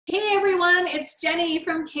Hey everyone, it's Jenny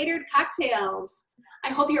from Catered Cocktails. I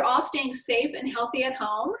hope you're all staying safe and healthy at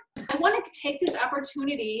home. I wanted to take this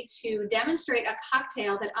opportunity to demonstrate a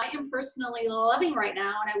cocktail that I am personally loving right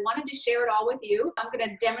now, and I wanted to share it all with you. I'm going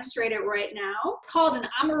to demonstrate it right now. It's called an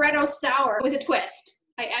amaretto sour with a twist.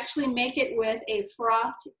 I actually make it with a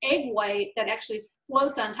frothed egg white that actually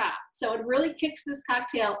floats on top. So it really kicks this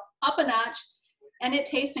cocktail up a notch, and it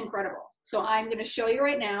tastes incredible. So I'm going to show you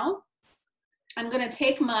right now. I'm going to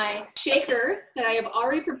take my shaker that I have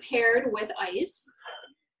already prepared with ice,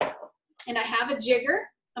 and I have a jigger.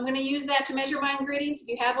 I'm going to use that to measure my ingredients. If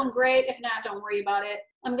you have one, great. If not, don't worry about it.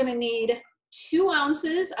 I'm going to need 2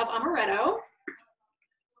 ounces of amaretto,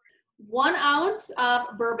 1 ounce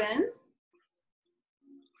of bourbon,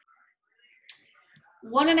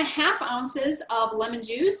 1.5 ounces of lemon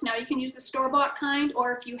juice. Now you can use the store-bought kind,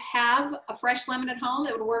 or if you have a fresh lemon at home,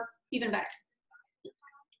 that would work even better.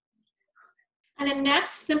 And then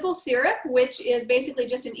next, simple syrup, which is basically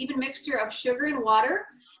just an even mixture of sugar and water.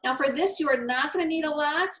 Now for this, you are not going to need a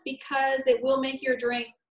lot because it will make your drink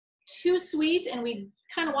too sweet, and we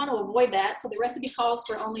kind of want to avoid that. So the recipe calls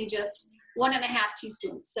for only just 1.5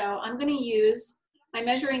 teaspoons. So I'm going to use my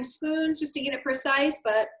measuring spoons just to get it precise,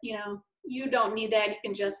 but you don't need that. You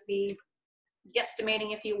can just be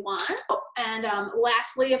guesstimating if you want. And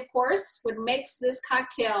lastly, of course, what makes this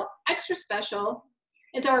cocktail extra special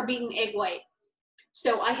is our beaten egg white.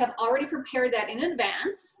 So I have already prepared that in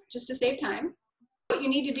advance just to save time. What you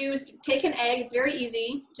need to do is to take an egg. It's very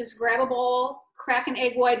easy. Just grab a bowl, crack an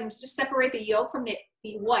egg white, and just separate the yolk from the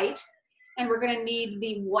white. And we're going to need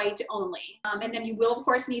the white only. And then you will, of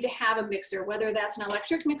course, need to have a mixer, whether that's an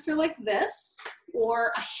electric mixer like this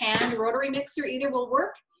or a hand rotary mixer. Either will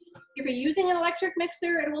work. If you're using an electric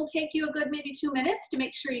mixer, it will take you a good maybe 2 minutes to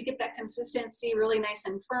make sure you get that consistency really nice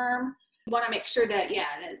and firm. You want to make sure that,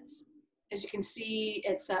 it's, as you can see,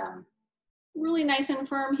 it's really nice and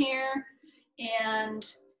firm here. And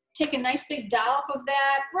take a nice big dollop of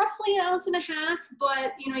that, roughly 1.5 ounces,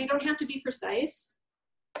 but you don't have to be precise.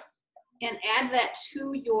 And add that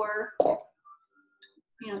to your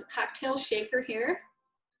cocktail shaker here.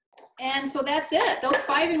 And so that's it, those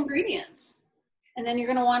 5 ingredients. And then you're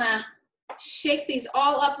gonna wanna shake these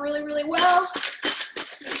all up really, really well.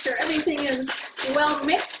 Make sure everything is well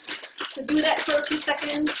mixed. So do that for a few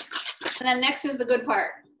seconds. And then next is the good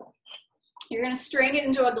part. You're gonna strain it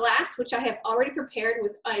into a glass, which I have already prepared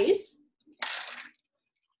with ice.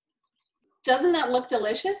 Doesn't that look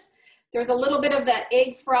delicious? There's a little bit of that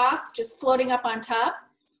egg froth just floating up on top,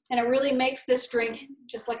 and it really makes this drink,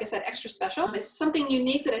 just like I said, extra special. It's something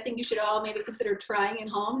unique that I think you should all maybe consider trying at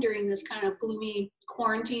home during this kind of gloomy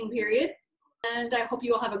quarantine period. And I hope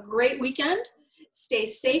you all have a great weekend. Stay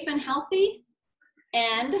safe and healthy,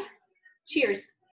 and cheers.